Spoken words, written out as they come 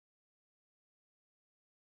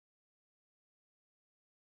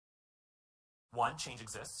1, change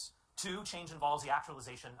exists. 2, change involves the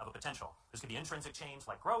actualization of a potential. This could be intrinsic change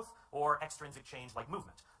like growth or extrinsic change like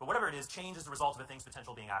movement. But whatever it is, change is the result of a thing's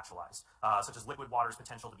potential being actualized, such as liquid water's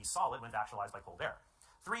potential to be solid when it's actualized by cold air.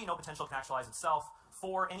 3, no potential can actualize itself.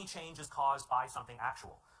 4, any change is caused by something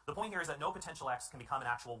actual. The point here is that no potential X can become an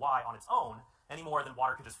actual Y on its own any more than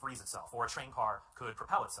water could just freeze itself, or a train car could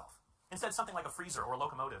propel itself. Instead, something like a freezer or a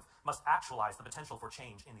locomotive must actualize the potential for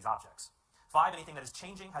change in these objects. 5, anything that is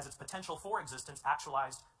changing has its potential for existence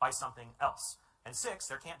actualized by something else. And 6,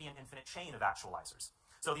 there can't be an infinite chain of actualizers.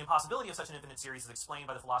 So the impossibility of such an infinite series is explained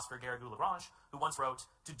by the philosopher Garrigou-Lagrange, who once wrote,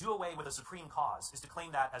 "To do away with a supreme cause is to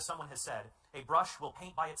claim that, as someone has said, a brush will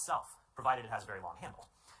paint by itself, provided it has a very long handle."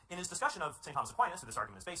 In his discussion of St. Thomas Aquinas, who this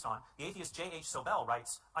argument is based on, the atheist J.H. Sobel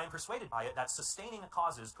writes, "I am persuaded by it that sustaining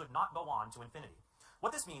causes could not go on to infinity."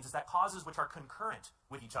 What this means is that causes which are concurrent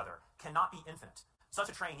with each other cannot be infinite. Such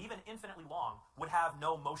a train, even infinitely long, would have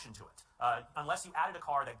no motion to it, unless you added a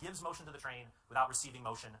car that gives motion to the train without receiving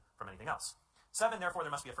motion from anything else. 7, therefore, there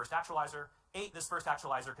must be a first actualizer. 8, this first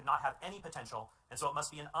actualizer could not have any potential, and so it must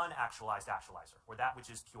be an unactualized actualizer, or that which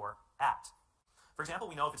is pure act. For example,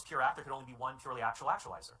 we know if it's pure act, there could only be one purely actual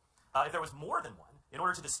actualizer. If there was more than one, in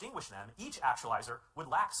order to distinguish them, each actualizer would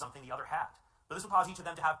lack something the other had. But this would cause each of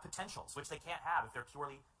them to have potentials, which they can't have if they're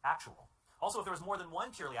purely actual. Also, if there was more than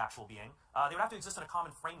one purely actual being, they would have to exist in a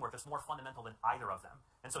common framework that's more fundamental than either of them,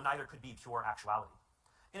 and so neither could be pure actuality.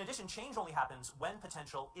 In addition, change only happens when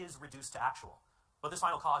potential is reduced to actual. But this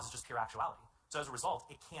final cause is just pure actuality. So as a result,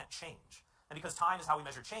 it can't change. And because time is how we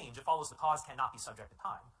measure change, it follows the cause cannot be subject to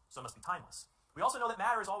time, so it must be timeless. We also know that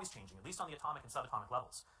matter is always changing, at least on the atomic and subatomic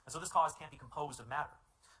levels. And so this cause can't be composed of matter.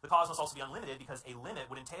 The cause must also be unlimited because a limit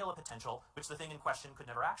would entail a potential which the thing in question could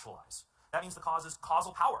never actualize. That means the cause's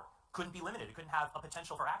causal power couldn't be limited. It couldn't have a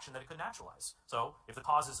potential for action that it couldn't actualize. So if the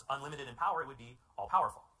cause is unlimited in power, it would be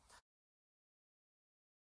all-powerful.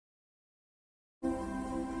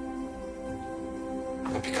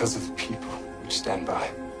 But because of the people which stand by,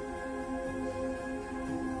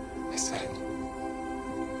 I said it,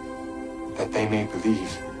 that they may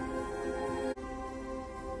believe.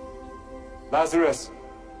 Lazarus,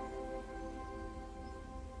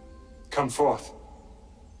 come forth.